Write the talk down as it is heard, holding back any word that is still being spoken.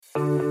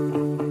Hello,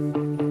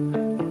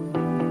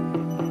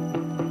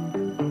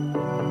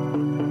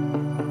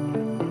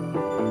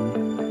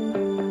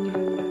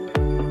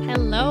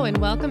 and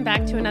welcome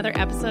back to another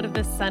episode of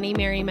the Sunny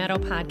Mary Meadow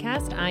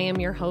podcast. I am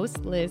your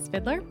host, Liz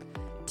Fiddler.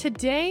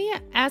 Today,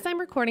 as I'm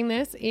recording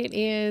this, it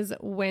is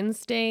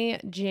Wednesday,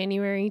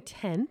 January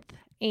 10th,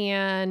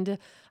 and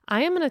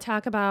I am going to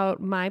talk about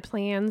my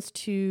plans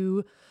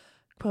to,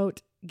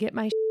 quote, get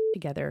my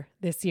together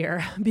this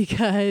year,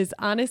 because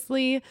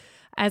honestly,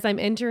 as I'm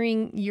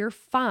entering year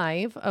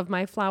 5 of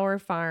my flower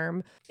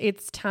farm,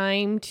 it's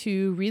time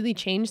to really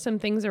change some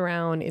things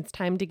around. It's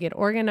time to get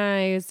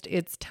organized.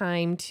 It's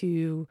time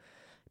to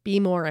be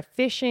more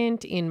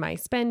efficient in my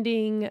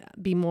spending,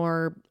 be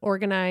more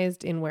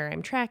organized in where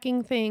I'm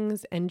tracking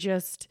things, and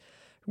just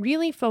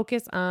really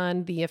focus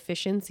on the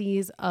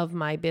efficiencies of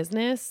my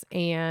business.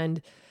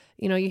 And,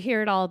 you know, you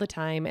hear it all the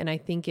time, and I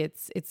think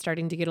it's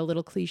starting to get a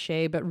little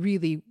cliche, but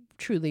really,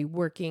 truly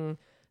working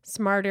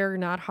smarter,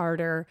 not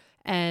harder.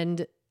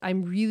 And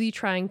I'm really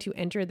trying to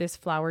enter this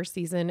flower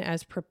season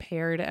as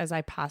prepared as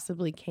I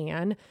possibly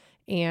can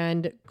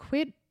and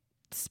quit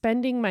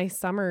spending my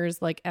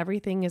summers like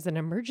everything is an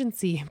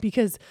emergency,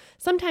 because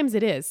sometimes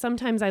it is.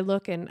 Sometimes I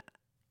look and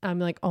I'm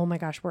like, oh my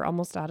gosh, we're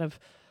almost out of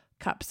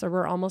cups, or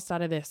we're almost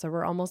out of this, or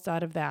we're almost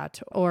out of that,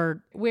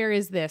 or where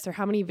is this, or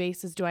how many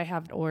vases do I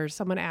have, or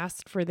someone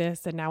asked for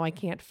this and now I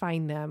can't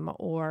find them,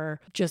 or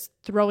just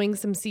throwing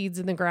some seeds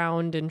in the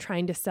ground and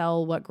trying to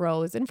sell what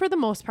grows. And for the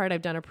most part,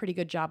 I've done a pretty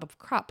good job of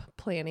crop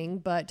planning,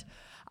 but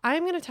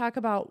I'm going to talk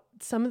about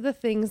some of the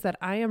things that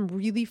I am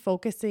really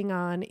focusing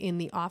on in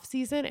the off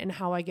season and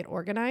how I get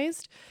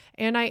organized.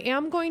 And I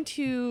am going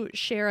to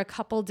share a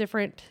couple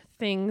different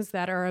things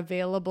that are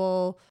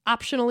available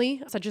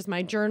optionally, such as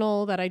my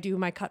journal that I do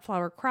my cut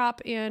flower crop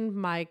in,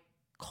 my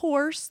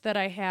course that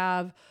I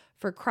have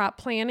for crop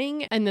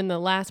planning. And then the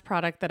last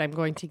product that I'm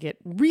going to get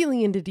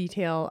really into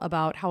detail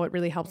about how it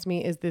really helps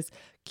me is this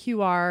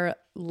QR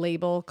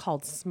label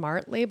called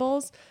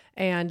SmartLabels,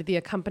 and the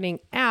accompanying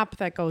app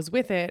that goes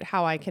with it,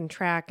 how I can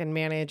track and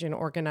manage and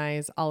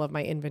organize all of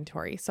my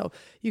inventory. So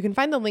you can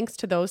find the links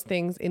to those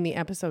things in the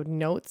episode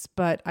notes,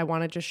 but I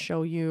want to just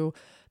show you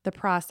the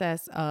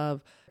process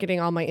of getting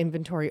all my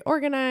inventory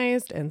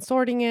organized and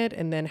sorting it,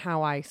 and then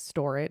how I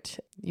store it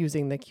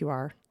using the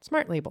QR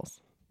SmartLabels.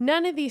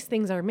 None of these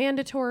things are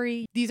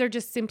mandatory. These are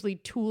just simply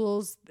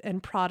tools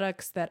and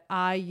products that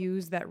I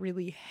use that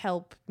really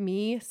help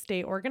me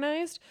stay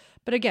organized.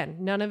 But again,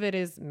 none of it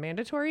is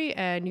mandatory,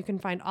 and you can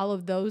find all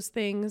of those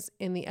things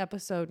in the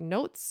episode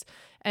notes.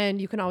 And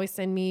you can always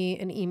send me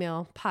an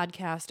email,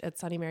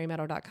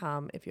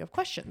 podcast@sunnymarymeadow.com, if you have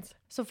questions.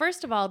 So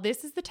first of all,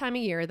 this is the time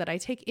of year that I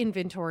take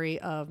inventory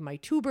of my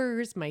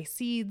tubers, my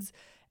seeds,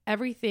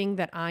 everything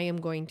that I am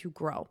going to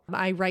grow.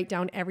 I write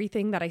down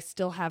everything that I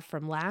still have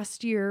from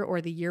last year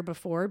or the year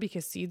before,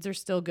 because seeds are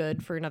still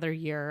good for another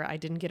year. I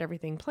didn't get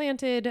everything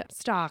planted,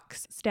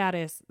 stalks,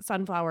 status,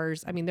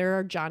 sunflowers. I mean, there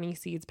are Johnny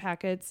Seeds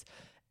packets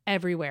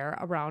everywhere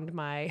around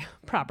my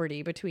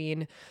property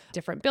between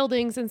different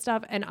buildings and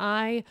stuff. And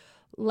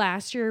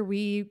last year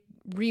we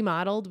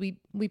remodeled,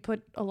 we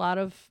put a lot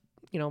of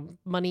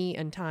money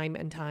and time.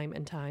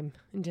 And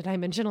did I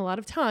mention a lot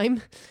of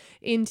time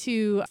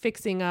into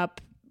fixing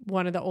up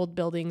one of the old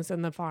buildings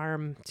in the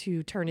farm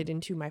to turn it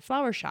into my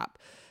flower shop.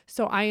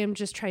 So I am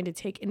just trying to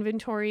take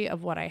inventory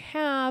of what I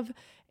have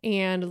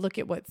and look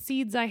at what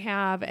seeds I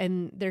have.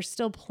 And there's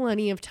still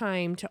plenty of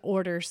time to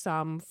order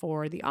some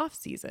for the off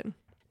season.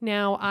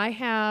 Now I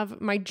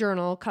have my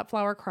journal, Cut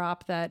Flower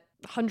Crop, that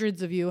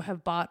hundreds of you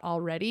have bought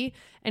already.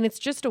 And it's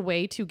just a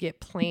way to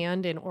get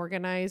planned and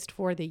organized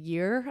for the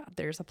year.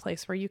 There's a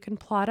place where you can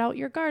plot out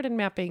your garden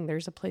mapping.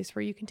 There's a place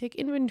where you can take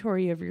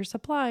inventory of your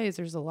supplies.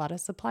 There's a lot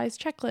of supplies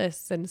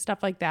checklists and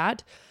stuff like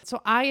that.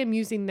 So I am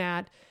using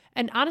that.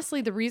 And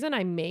honestly, the reason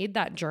I made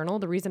that journal,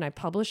 the reason I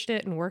published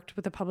it and worked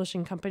with a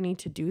publishing company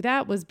to do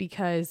that, was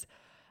because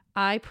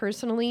I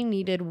personally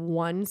needed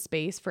one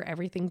space for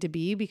everything to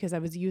be, because I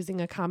was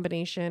using a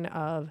combination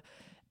of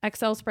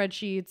Excel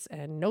spreadsheets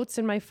and notes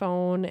in my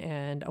phone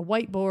and a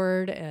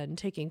whiteboard and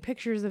taking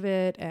pictures of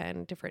it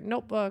and different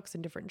notebooks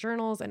and different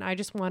journals. And I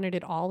just wanted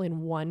it all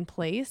in one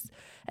place,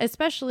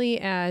 especially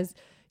as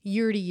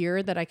year to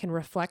year that I can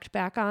reflect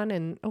back on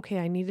and, okay,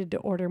 I needed to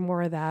order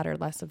more of that or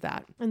less of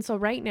that. And so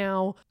right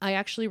now I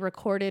actually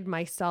recorded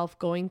myself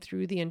going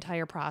through the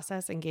entire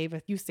process and gave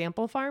a few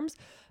sample farms.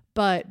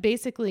 But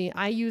basically,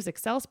 I use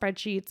Excel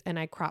spreadsheets and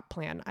I crop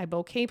plan. I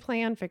bouquet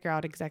plan, figure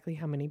out exactly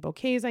how many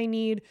bouquets I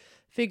need,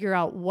 figure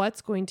out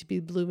what's going to be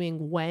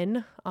blooming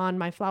when on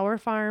my flower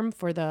farm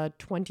for the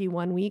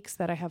 21 weeks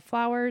that I have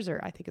flowers,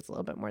 or I think it's a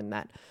little bit more than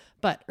that,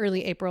 but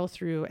early April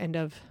through end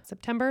of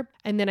September.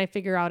 And then I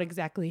figure out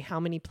exactly how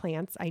many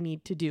plants I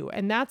need to do.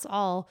 And that's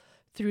all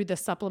through the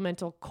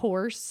supplemental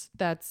course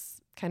that's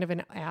kind of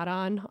an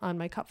add-on on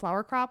my cut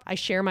flower crop. I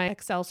share my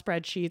Excel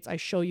spreadsheets. I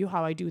show you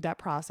how I do that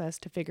process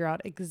to figure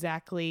out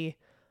exactly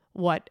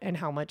what and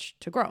how much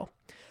to grow.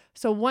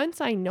 So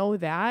once I know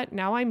that,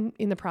 now I'm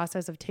in the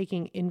process of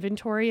taking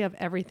inventory of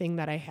everything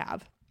that I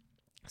have.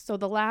 So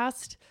the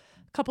last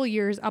couple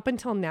years up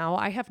until now,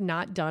 I have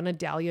not done a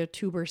dahlia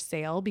tuber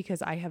sale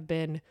because I have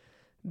been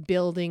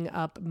building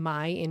up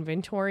my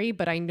inventory,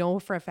 but I know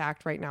for a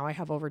fact right now I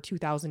have over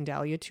 2,000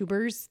 dahlia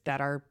tubers that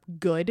are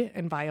good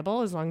and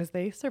viable as long as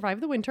they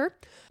survive the winter.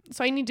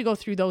 So I need to go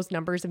through those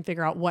numbers and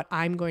figure out what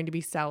I'm going to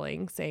be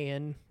selling. Say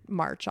in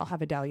March, I'll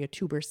have a dahlia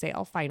tuber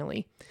sale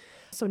finally.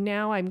 So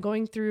now I'm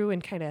going through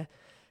and kind of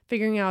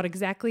figuring out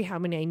exactly how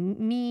many I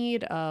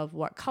need of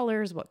what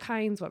colors, what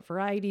kinds, what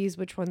varieties,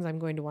 which ones I'm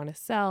going to want to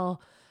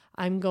sell.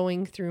 I'm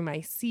going through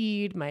my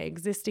seed, my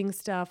existing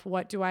stuff.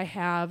 What do I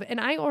have? And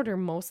I order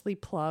mostly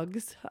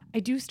plugs. I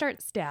do start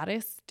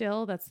status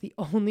still. That's the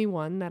only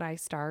one that I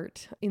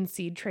start in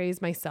seed trays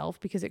myself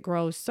because it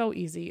grows so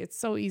easy. It's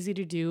so easy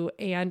to do.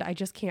 And I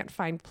just can't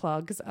find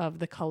plugs of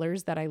the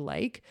colors that I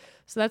like.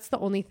 So that's the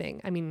only thing.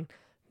 I mean,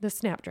 the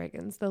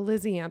snapdragons, the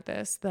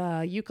lisianthus,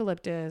 the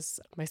eucalyptus,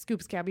 my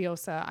scoops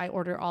cabiosa, I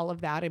order all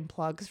of that in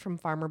plugs from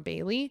Farmer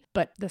Bailey,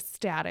 but the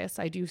status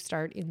I do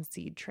start in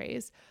seed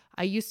trays.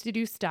 I used to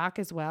do stock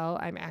as well.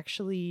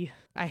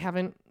 I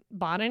haven't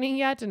bought any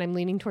yet, and I'm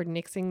leaning toward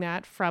nixing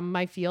that from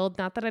my field.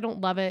 Not that I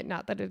don't love it,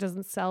 not that it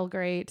doesn't sell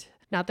great,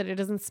 not that it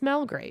doesn't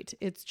smell great.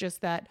 It's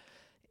just that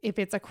if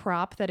it's a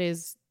crop that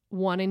is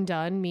one and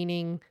done,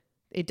 meaning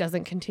it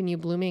doesn't continue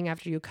blooming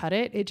after you cut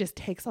it, it just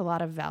takes a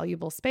lot of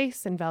valuable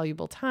space and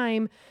valuable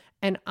time.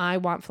 And I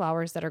want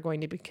flowers that are going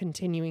to be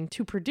continuing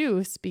to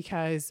produce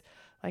because,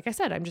 like I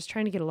said, I'm just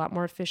trying to get a lot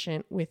more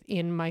efficient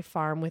within my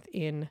farm,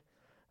 within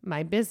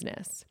my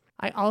business.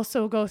 I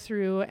also go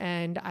through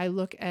and I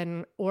look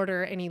and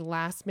order any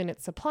last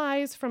minute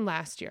supplies from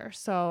last year.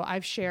 So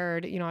I've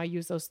shared, I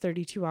use those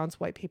 32-ounce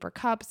white paper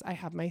cups. I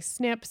have my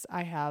snips.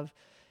 I have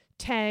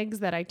tags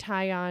that I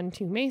tie on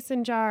to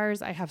mason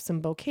jars. I have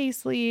some bouquet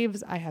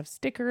sleeves. I have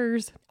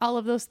stickers, all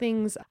of those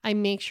things. I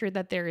make sure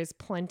that there is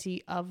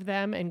plenty of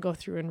them and go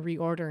through and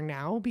reorder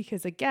now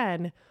because,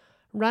 again,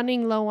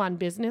 running low on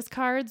business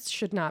cards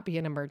should not be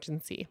an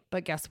emergency.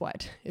 But guess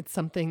what? It's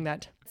something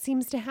that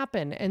seems to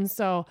happen. And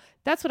so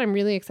that's what I'm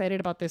really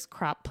excited about this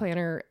crop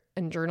planner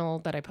and journal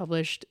that I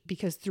published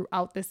because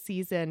throughout this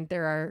season,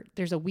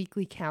 there's a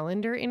weekly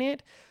calendar in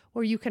it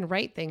where you can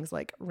write things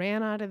like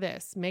ran out of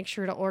this, make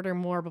sure to order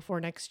more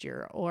before next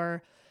year.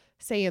 Or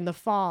say in the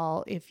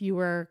fall, if you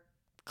were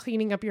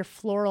cleaning up your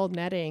floral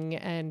netting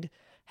and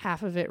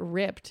half of it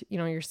ripped,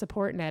 your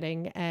support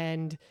netting,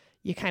 and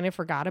you kind of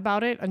forgot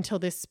about it until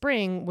this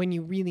spring when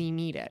you really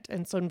need it.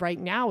 And so right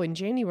now in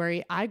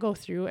January, I go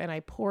through and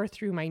I pour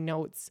through my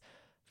notes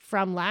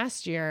from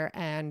last year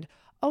and,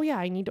 oh yeah,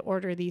 I need to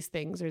order these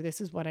things or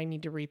this is what I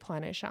need to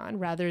replenish on,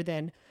 rather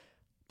than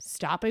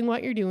stopping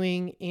what you're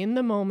doing in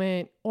the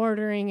moment,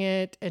 ordering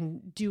it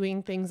and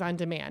doing things on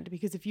demand.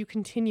 Because if you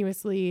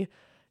continuously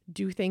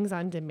do things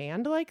on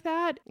demand like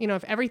that,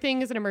 if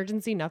everything is an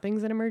emergency,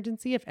 nothing's an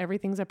emergency. If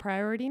everything's a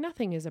priority,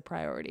 nothing is a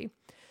priority.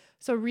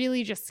 So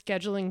really just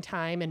scheduling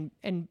time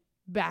and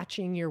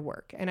batching your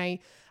work. And I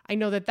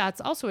know that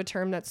that's also a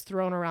term that's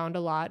thrown around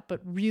a lot,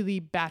 but really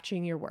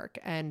batching your work.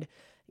 And,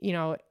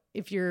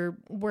 if you're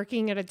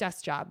working at a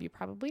desk job, you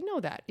probably know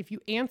that. If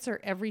you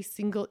answer every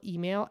single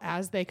email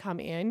as they come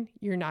in,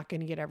 you're not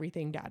going to get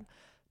everything done.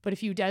 But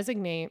if you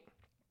designate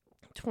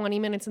 20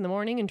 minutes in the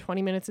morning and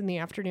 20 minutes in the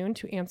afternoon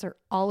to answer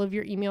all of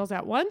your emails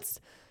at once,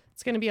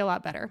 it's going to be a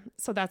lot better.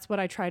 So that's what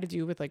I try to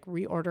do with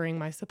reordering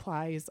my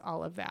supplies,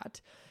 all of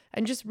that,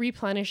 and just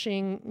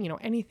replenishing,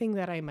 anything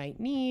that I might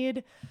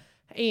need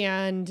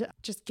and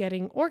just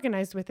getting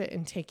organized with it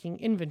and taking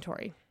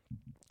inventory.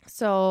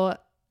 So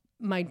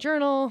my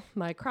journal,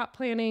 my crop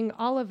planning,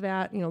 all of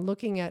that,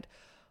 looking at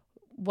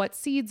what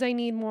seeds I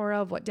need more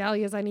of, what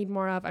dahlias I need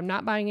more of. I'm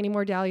not buying any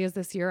more dahlias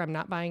this year. I'm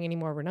not buying any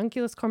more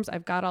ranunculus corms.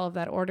 I've got all of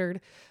that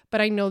ordered,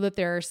 but I know that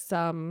there are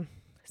some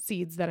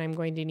seeds that I'm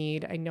going to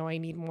need. I know I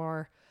need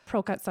more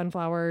pro-cut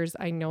sunflowers.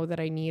 I know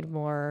that I need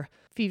more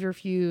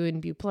feverfew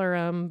and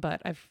bupleurum,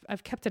 but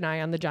I've kept an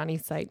eye on the Johnny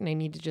site and I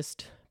need to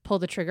just pull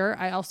the trigger.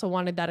 I also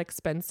wanted that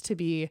expense to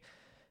be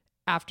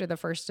after the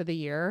first of the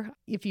year.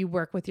 If you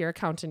work with your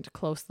accountant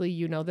closely,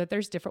 you know that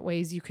there's different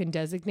ways you can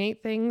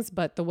designate things,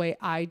 but the way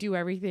I do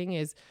everything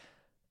is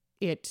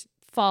it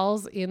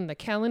falls in the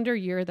calendar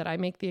year that I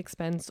make the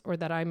expense or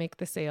that I make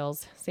the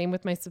sales. Same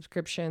with my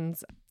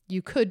subscriptions.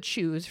 You could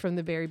choose from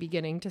the very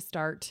beginning to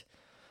start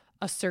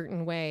a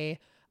certain way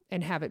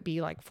and have it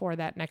be for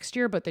that next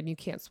year, but then you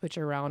can't switch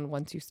around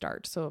once you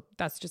start. So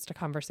that's just a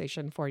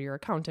conversation for your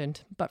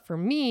accountant. But for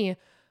me,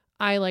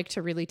 I like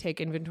to really take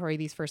inventory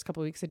these first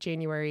couple of weeks of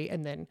January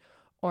and then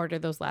order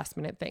those last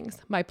minute things.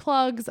 My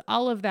plugs,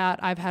 all of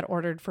that I've had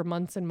ordered for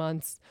months and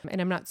months. And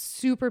I'm not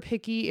super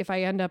picky. If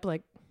I end up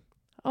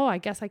oh, I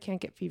guess I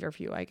can't get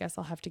feverfew, I guess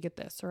I'll have to get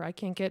this. Or I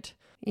can't get,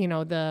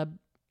 the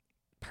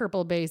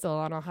purple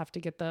basil and I'll have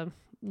to get the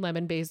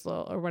lemon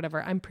basil or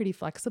whatever. I'm pretty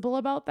flexible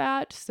about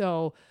that.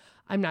 So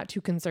I'm not too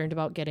concerned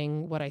about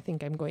getting what I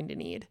think I'm going to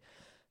need.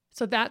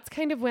 So that's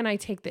kind of when I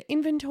take the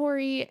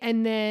inventory.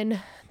 And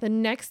then the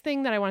next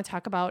thing that I want to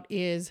talk about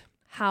is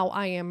how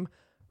I am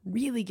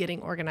really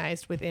getting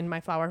organized within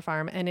my flower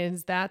farm. And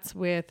that's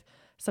with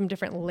some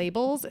different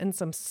labels and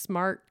some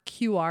smart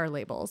QR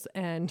labels.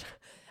 And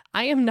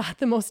I am not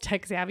the most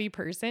tech savvy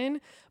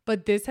person,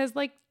 but this has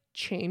like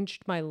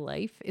changed my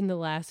life in the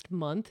last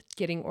month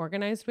getting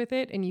organized with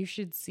it. And you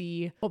should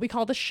see what we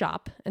call the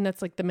shop. And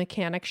that's like the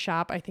mechanic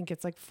shop. I think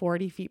it's like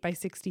 40 feet by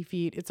 60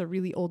 feet. It's a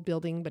really old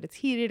building, but it's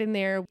heated in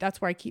there. That's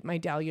where I keep my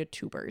dahlia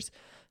tubers.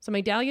 So my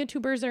dahlia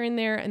tubers are in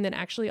there. And then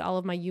actually all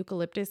of my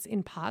eucalyptus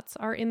in pots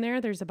are in there.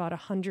 There's about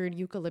 100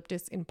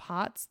 eucalyptus in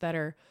pots that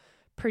are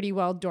pretty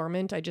well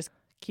dormant. I just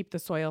keep the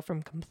soil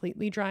from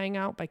completely drying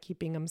out by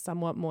keeping them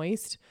somewhat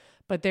moist,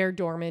 but they're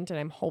dormant and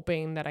I'm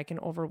hoping that I can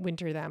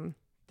overwinter them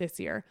this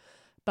year.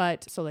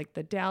 But so like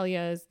the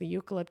dahlias, the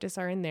eucalyptus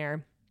are in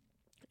there.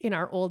 In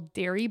our old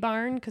dairy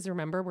barn, because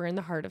remember, we're in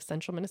the heart of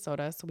central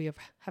Minnesota. So we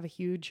have a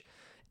huge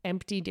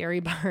empty dairy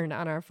barn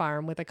on our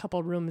farm with a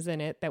couple rooms in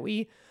it that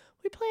we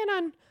plan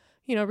on,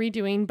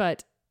 redoing.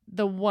 But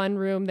the one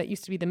room that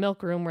used to be the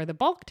milk room where the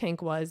bulk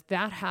tank was,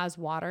 that has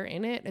water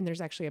in it. And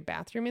there's actually a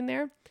bathroom in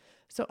there.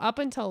 So up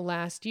until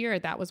last year,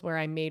 that was where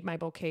I made my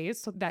bouquets.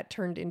 So that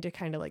turned into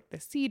kind of like the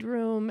seed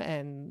room.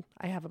 And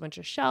I have a bunch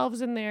of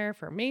shelves in there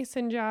for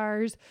mason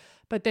jars.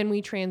 But then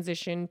we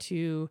transitioned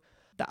to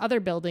the other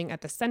building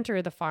at the center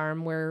of the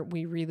farm where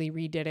we really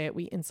redid it.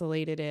 We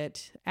insulated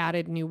it,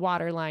 added new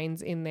water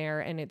lines in there.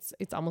 And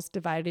it's almost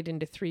divided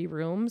into 3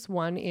 rooms.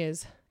 One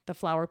is the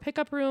flower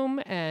pickup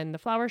room and the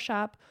flower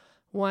shop.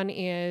 One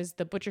is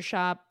the butcher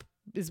shop,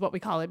 is what we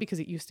call it because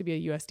it used to be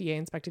a USDA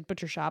inspected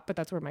butcher shop, but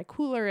that's where my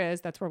cooler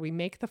is. That's where we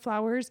make the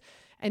flowers.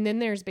 And then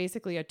there's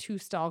basically a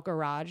 2-stall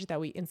garage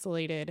that we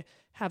insulated,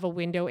 have a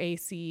window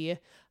AC,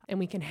 and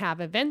we can have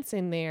events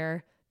in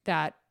there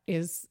that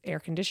is air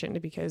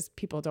conditioned because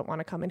people don't want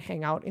to come and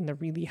hang out in the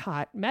really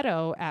hot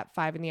meadow at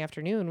 5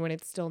 p.m. when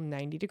it's still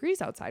 90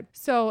 degrees outside.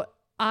 So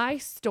I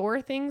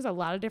store things a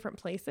lot of different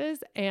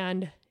places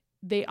and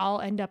they all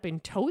end up in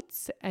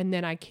totes and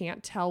then I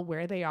can't tell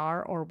where they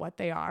are or what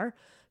they are.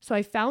 So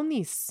I found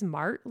these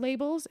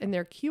SmartLabels and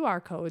they're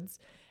QR codes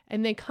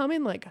and they come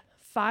in like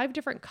 5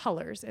 different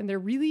colors and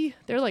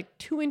they're like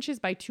 2 inches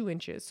by 2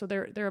 inches. So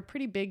they're a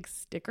pretty big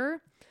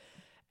sticker.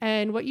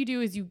 And what you do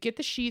is you get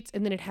the sheets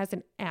and then it has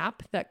an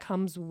app that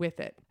comes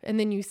with it. And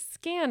then you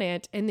scan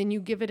it and then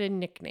you give it a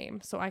nickname.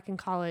 So I can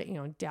call it,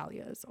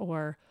 dahlias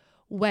or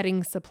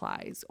wedding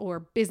supplies or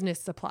business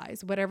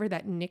supplies, whatever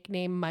that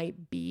nickname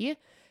might be.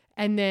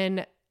 And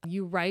then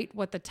you write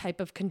what the type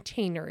of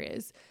container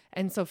is.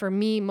 And so for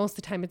me, most of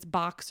the time it's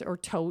box or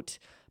tote,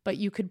 but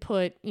you could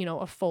put,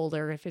 a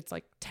folder if it's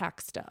like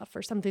tech stuff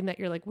or something that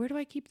you're like, where do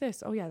I keep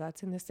this? Oh yeah,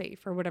 that's in the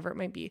safe or whatever it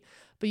might be.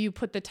 But you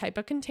put the type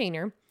of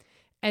container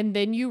and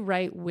then you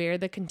write where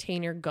the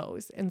container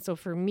goes. And so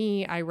for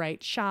me, I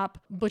write shop,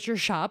 butcher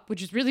shop,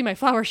 which is really my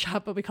flower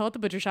shop, but we call it the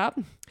butcher shop,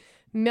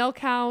 milk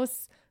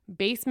house,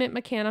 basement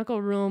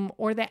mechanical room,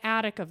 or the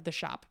attic of the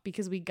shop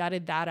because we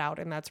gutted that out.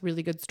 And that's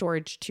really good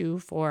storage too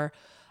for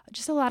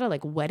just a lot of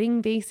like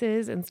wedding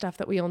vases and stuff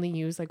that we only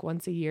use like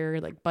once a year,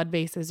 like bud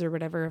vases or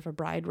whatever, if a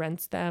bride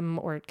rents them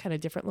or kind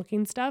of different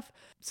looking stuff.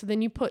 So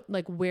then you put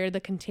like where the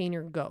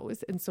container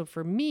goes. And so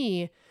for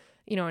me,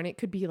 and it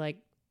could be like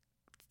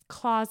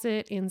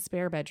closet in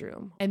spare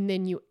bedroom. And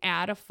then you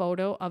add a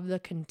photo of the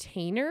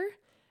container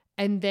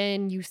and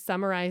then you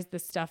summarize the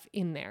stuff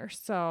in there.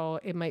 So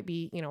it might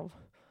be,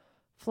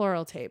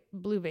 floral tape,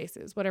 blue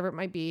vases, whatever it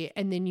might be.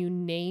 And then you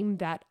name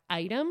that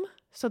item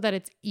so that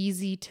it's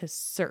easy to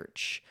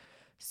search.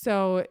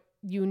 So,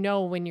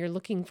 when you're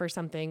looking for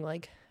something,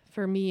 like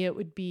for me, it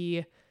would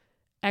be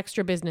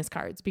extra business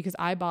cards because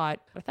I bought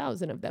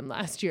 1,000 of them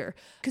last year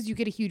because you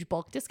get a huge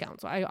bulk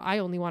discount. So I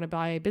only want to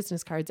buy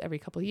business cards every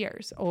couple of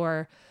years.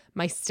 Or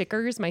my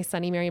stickers, my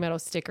Sunny Mary Meadow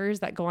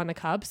stickers that go on the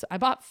cups. I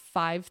bought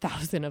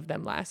 5,000 of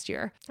them last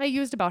year. I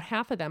used about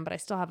half of them, but I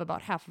still have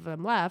about half of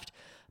them left.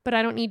 But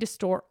I don't need to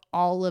store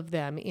all of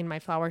them in my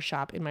flower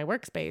shop, in my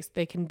workspace.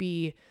 They can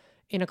be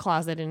in a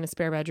closet, in a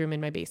spare bedroom,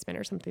 in my basement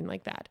or something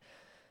like that.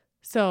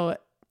 So,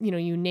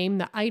 you name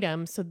the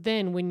item. So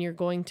then when you're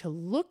going to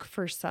look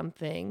for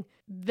something,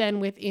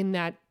 then within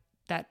that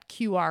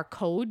QR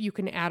code, you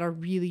can add a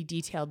really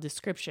detailed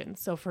description.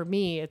 So for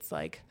me, it's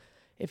like,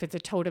 if it's a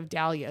tote of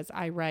dahlias,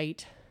 I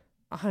write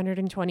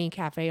 120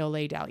 Cafe Au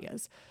Lait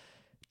dahlias,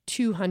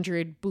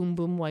 200 Boom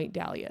Boom White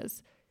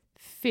dahlias,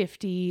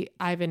 50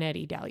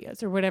 Ivanetti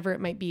dahlias or whatever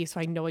it might be. So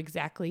I know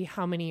exactly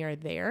how many are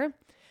there.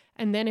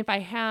 And then if I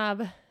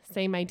have,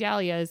 say my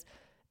dahlias,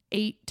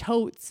 8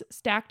 totes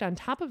stacked on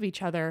top of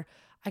each other,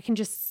 I can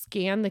just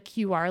scan the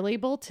QR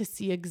label to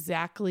see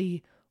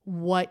exactly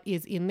what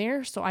is in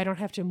there. So I don't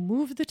have to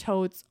move the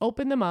totes,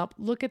 open them up,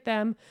 look at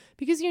them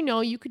because,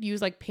 you could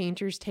use like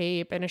painter's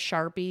tape and a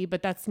Sharpie,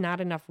 but that's not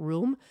enough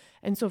room.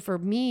 And so for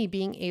me,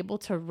 being able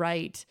to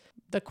write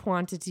the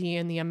quantity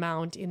and the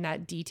amount in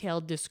that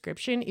detailed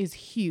description is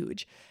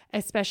huge,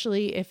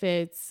 especially if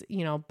it's,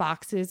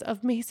 boxes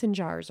of mason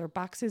jars or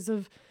boxes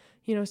of,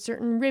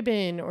 certain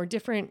ribbon or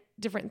different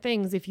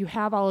things. If you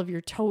have all of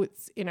your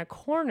totes in a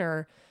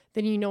corner,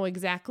 then you know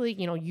exactly,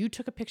 you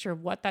took a picture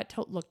of what that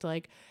tote looked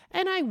like.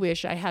 And I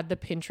wish I had the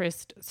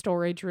Pinterest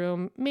storage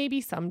room, maybe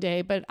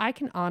someday, but I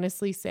can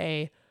honestly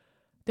say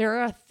There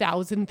are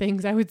 1,000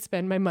 things I would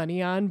spend my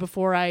money on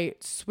before I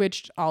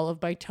switched all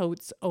of my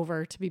totes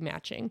over to be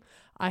matching.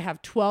 I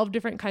have 12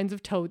 different kinds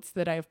of totes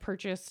that I have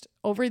purchased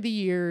over the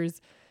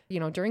years,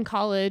 during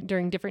college,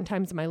 during different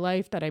times of my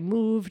life that I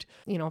moved.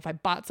 If I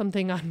bought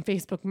something on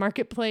Facebook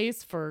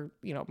Marketplace for,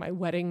 my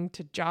wedding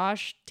to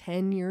Josh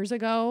 10 years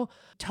ago,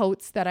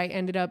 totes that I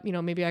ended up,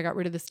 maybe I got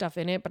rid of the stuff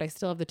in it, but I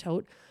still have the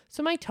tote.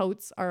 So my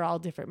totes are all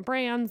different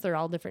brands. They're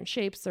all different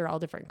shapes. They're all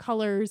different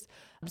colors.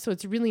 So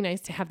it's really nice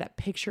to have that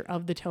picture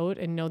of the tote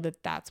and know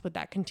that that's what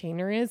that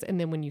container is. And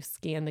then when you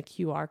scan the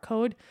QR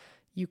code,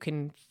 you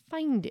can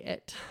find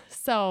it.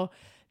 So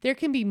there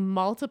can be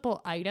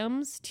multiple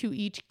items to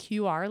each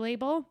QR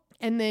label.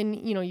 And then,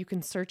 you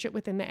can search it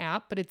within the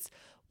app, but it's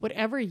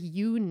whatever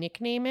you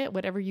nickname it,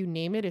 whatever you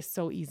name it is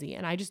so easy.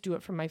 And I just do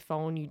it from my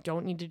phone. You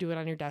don't need to do it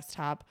on your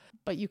desktop,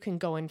 but you can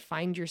go and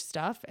find your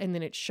stuff and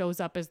then it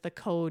shows up as the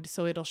code.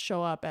 So it'll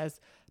show up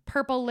as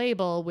purple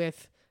label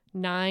with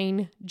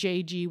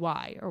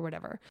 9JGY or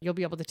whatever. You'll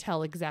be able to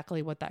tell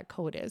exactly what that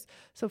code is.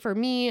 So for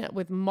me,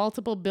 with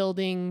multiple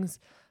buildings,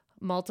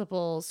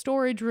 multiple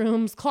storage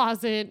rooms,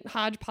 closet,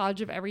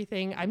 hodgepodge of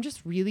everything, I'm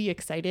just really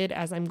excited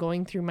as I'm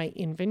going through my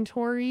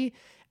inventory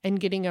and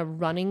getting a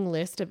running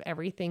list of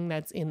everything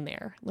that's in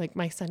there, like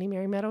my Sunny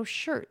Mary Meadow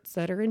shirts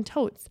that are in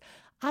totes.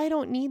 I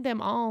don't need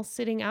them all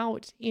sitting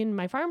out in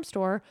my farm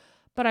store,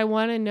 but I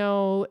want to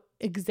know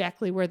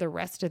exactly where the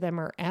rest of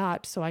them are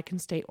at so I can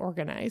stay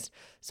organized.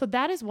 So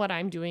that is what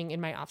I'm doing in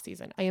my off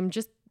season. I am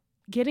just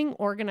getting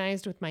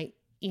organized with my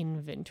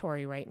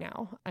inventory right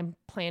now. I'm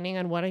planning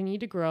on what I need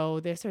to grow,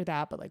 this or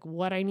that, but like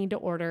what I need to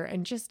order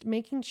and just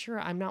making sure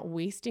I'm not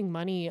wasting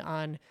money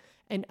on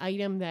an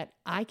item that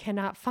I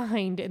cannot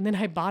find and then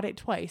I bought it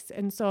twice.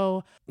 And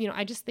so,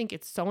 I just think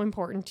it's so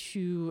important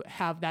to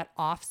have that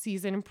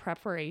off-season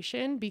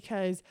preparation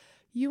because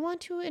you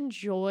want to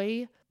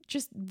enjoy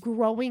just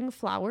growing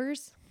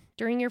flowers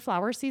during your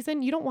flower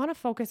season. You don't want to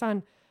focus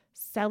on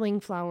selling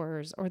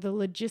flowers or the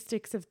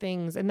logistics of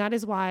things. And that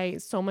is why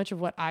so much of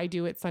what I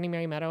do at Sunny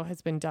Mary Meadow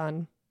has been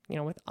done,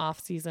 with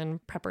off-season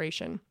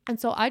preparation. And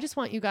so I just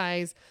want you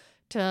guys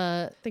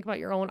to think about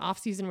your own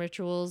off-season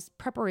rituals,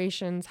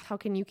 preparations, how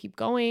can you keep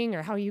going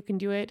or how you can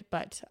do it.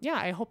 But yeah,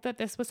 I hope that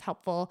this was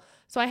helpful.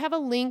 So I have a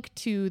link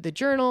to the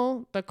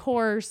journal, the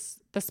course,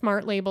 the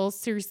SmartLabels.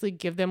 Seriously,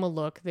 give them a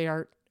look. They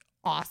are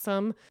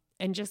awesome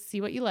and just see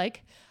what you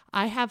like.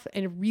 I have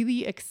a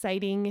really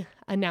exciting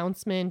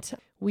announcement.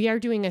 We are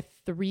doing a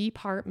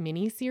 3-part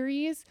mini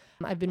series.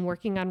 I've been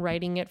working on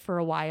writing it for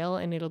a while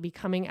and it'll be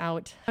coming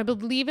out. I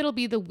believe it'll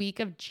be the week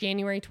of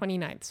January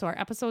 29th. So our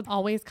episodes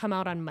always come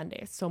out on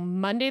Mondays. So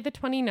Monday the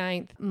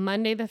 29th,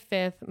 Monday the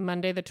 5th,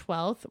 Monday the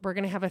 12th, we're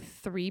going to have a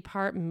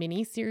 3-part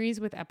mini series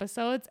with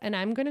episodes. And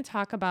I'm going to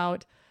talk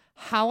about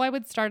how I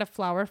would start a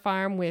flower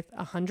farm with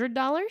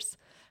 $100,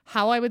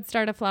 how I would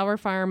start a flower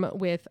farm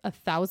with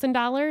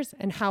 $1,000,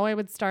 and how I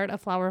would start a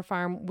flower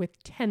farm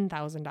with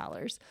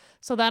 $10,000.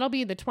 So that'll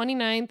be the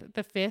 29th,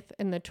 the 5th,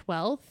 and the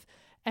 12th.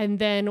 And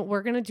then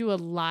we're going to do a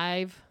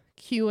live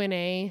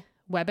Q&A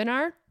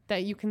webinar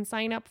that you can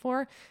sign up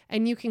for,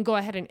 and you can go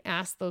ahead and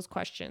ask those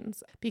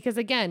questions. Because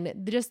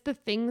again, just the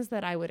things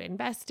that I would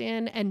invest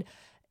in, and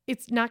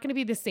it's not going to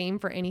be the same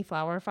for any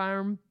flower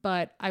farm,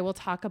 but I will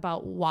talk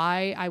about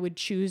why I would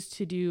choose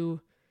to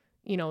do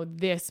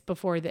this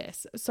before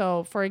this.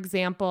 So for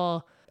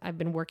example, I've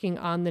been working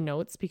on the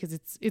notes because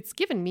it's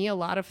given me a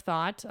lot of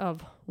thought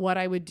of what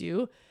I would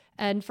do.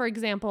 And for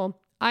example,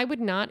 I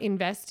would not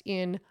invest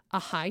in a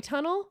high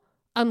tunnel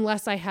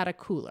unless I had a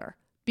cooler,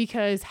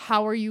 because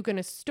how are you going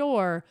to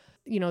store,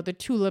 the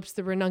tulips,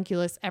 the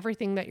ranunculus,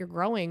 everything that you're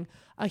growing?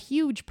 A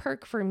huge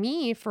perk for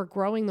me for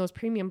growing those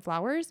premium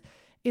flowers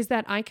is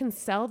that I can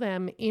sell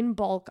them in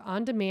bulk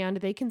on demand.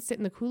 They can sit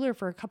in the cooler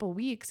for a couple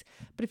weeks.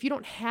 But if you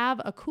don't have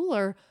a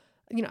cooler,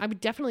 I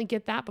would definitely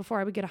get that before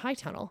I would get a high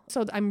tunnel.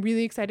 So I'm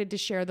really excited to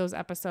share those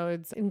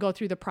episodes and go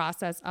through the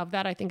process of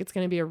that. I think it's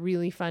going to be a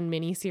really fun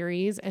mini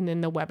series, and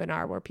then the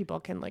webinar where people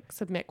can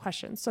submit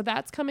questions. So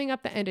that's coming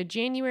up the end of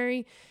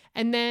January.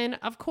 And then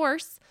of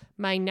course,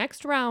 my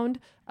next round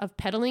of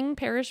peddling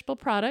perishable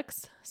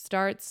products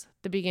starts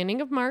the beginning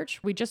of March.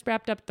 We just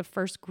wrapped up the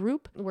first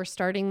group. We're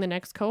starting the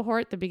next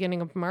cohort the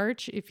beginning of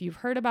March. If you've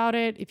heard about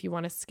it, if you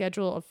want to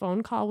schedule a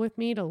phone call with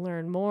me to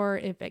learn more,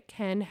 if it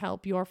can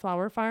help your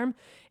flower farm,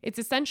 it's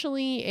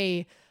essentially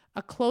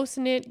a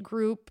close-knit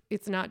group.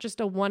 It's not just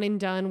a one and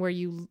done where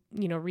you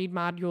read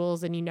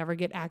modules and you never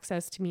get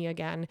access to me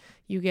again.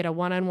 You get a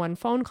one-on-one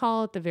phone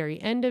call at the very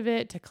end of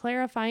it to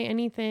clarify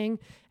anything.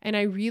 And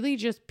I really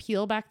just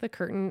peel back the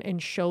curtain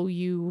and show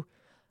you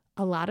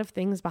a lot of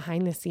things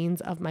behind the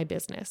scenes of my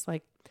business.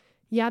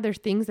 There's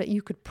things that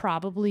you could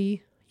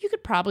probably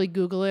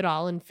Google it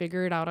all and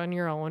figure it out on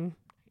your own,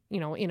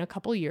 in a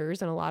couple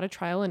years, and a lot of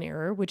trial and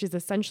error, which is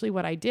essentially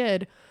what I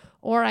did.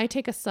 Or I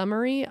take a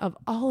summary of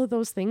all of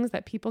those things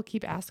that people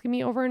keep asking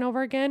me over and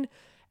over again,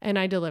 and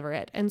I deliver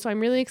it. And so I'm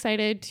really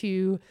excited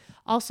to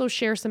also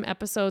share some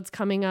episodes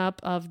coming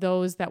up of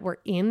those that were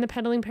in the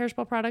Peddling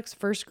Perishable Products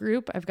first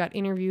group. I've got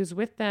interviews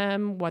with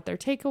them, what their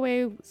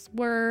takeaways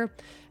were.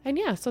 And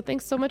yeah, so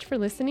thanks so much for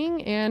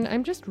listening. And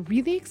I'm just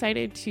really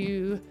excited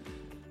to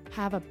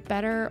have a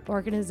better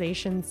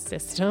organization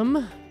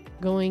system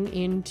going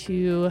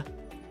into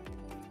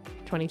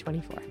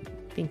 2024.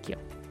 Thank you.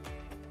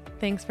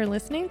 Thanks for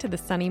listening to the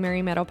Sunny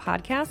Mary Meadow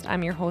podcast.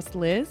 I'm your host,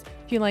 Liz.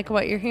 If you like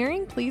what you're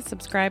hearing, please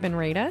subscribe and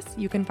rate us.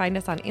 You can find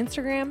us on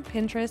Instagram,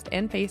 Pinterest,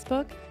 and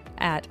Facebook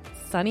at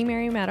Sunny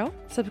Mary Meadow.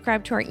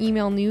 Subscribe to our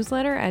email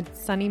newsletter at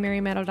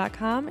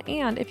sunnymarymeadow.com.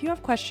 And if you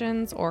have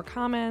questions or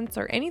comments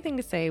or anything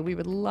to say, we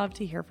would love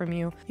to hear from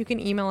you. You can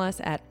email us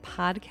at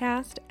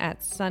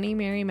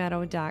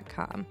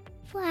podcast@sunnymarymeadow.com.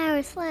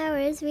 Flowers,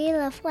 flowers, we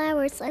love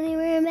flowers. Sunny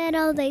Mary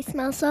Meadow, they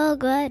smell so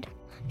good.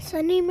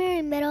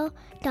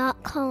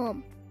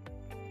 sunnymarymeadow.com